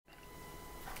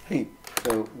Hey,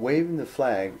 so Waving the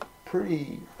Flag,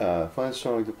 pretty fun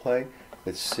song to play.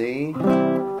 It's C,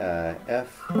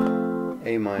 F,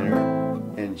 A minor,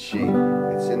 and G.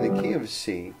 It's in the key of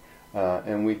C,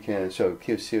 and we can, so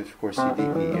key of C is of course C, D, E,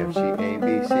 F, G, A,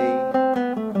 B, C.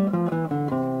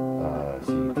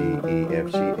 C, D, E, F,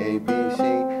 G, A, B, C.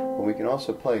 But we can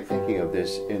also play, thinking of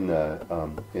this in the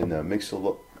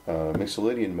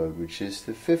Mixolydian mode, which is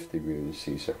the 5th degree of the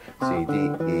C. So C, D,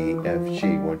 E, F,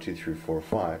 G, 1, 2, 3, 4,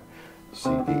 5. C,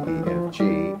 D, E, F, G.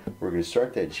 We're going to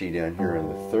start that G down here on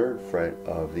the 3rd fret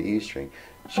of the E string.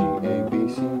 G, A, B,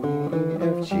 C, D, E,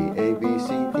 F, G, A, B, C,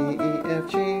 D, E, F,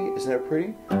 G. Isn't that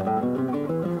pretty?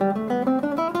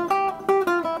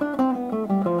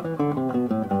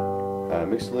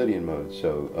 Mixolydian mode.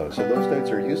 So those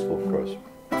notes are useful for us.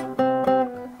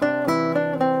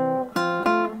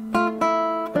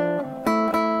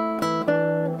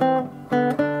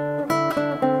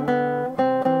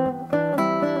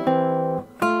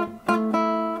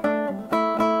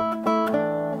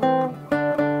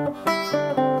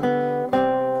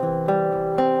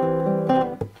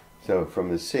 So from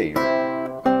the C.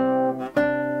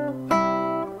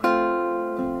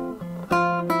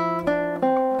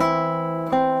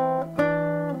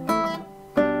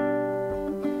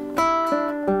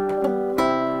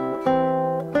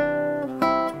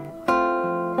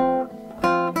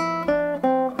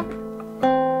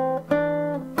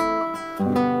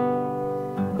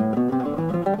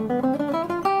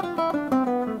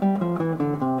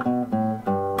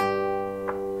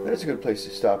 That's a good place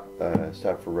to stop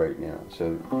for right now.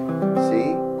 So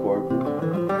C chord,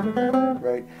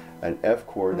 right? An F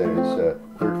chord, that is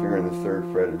 3rd finger on the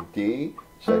 3rd fret of D,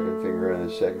 2nd finger on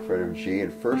the 2nd fret of G,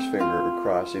 and 1st finger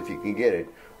across, if you can get it,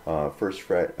 1st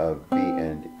fret of B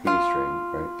and E string,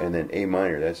 right? And then A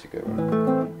minor, that's a good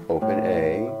one. Open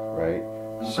A, right?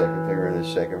 2nd finger on the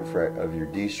 2nd fret of your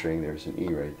D string, there's an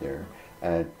E right there.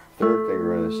 And 3rd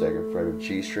finger on the 2nd fret of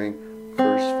G string,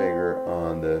 1st finger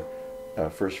on the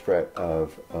 1st fret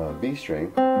of B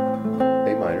string,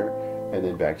 A minor, and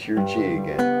then back to your G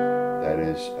again. That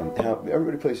is how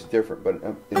everybody plays it different, but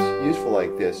it's useful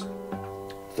like this.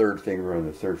 3rd finger on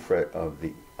the 3rd fret of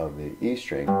the E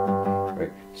string,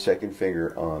 right? 2nd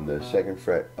finger on the 2nd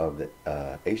fret of the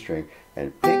A string,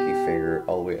 and pinky finger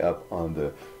all the way up on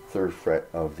the 3rd fret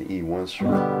of the E1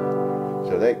 string.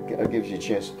 So that gives you a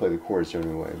chance to play the chords the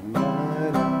only way.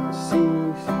 C,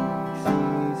 C, C,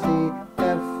 C,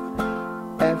 F,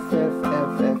 F, F,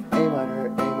 F, F, A minor, A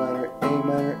minor, A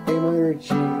minor, A minor, G,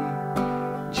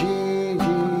 G, G,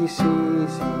 C,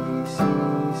 C, C,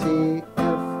 C,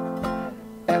 F,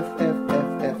 F, F, F,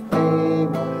 F, A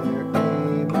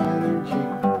minor, G.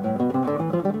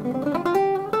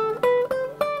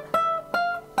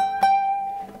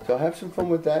 So have some fun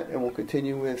with that, and we'll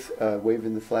continue with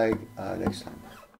Waving the Flag next time.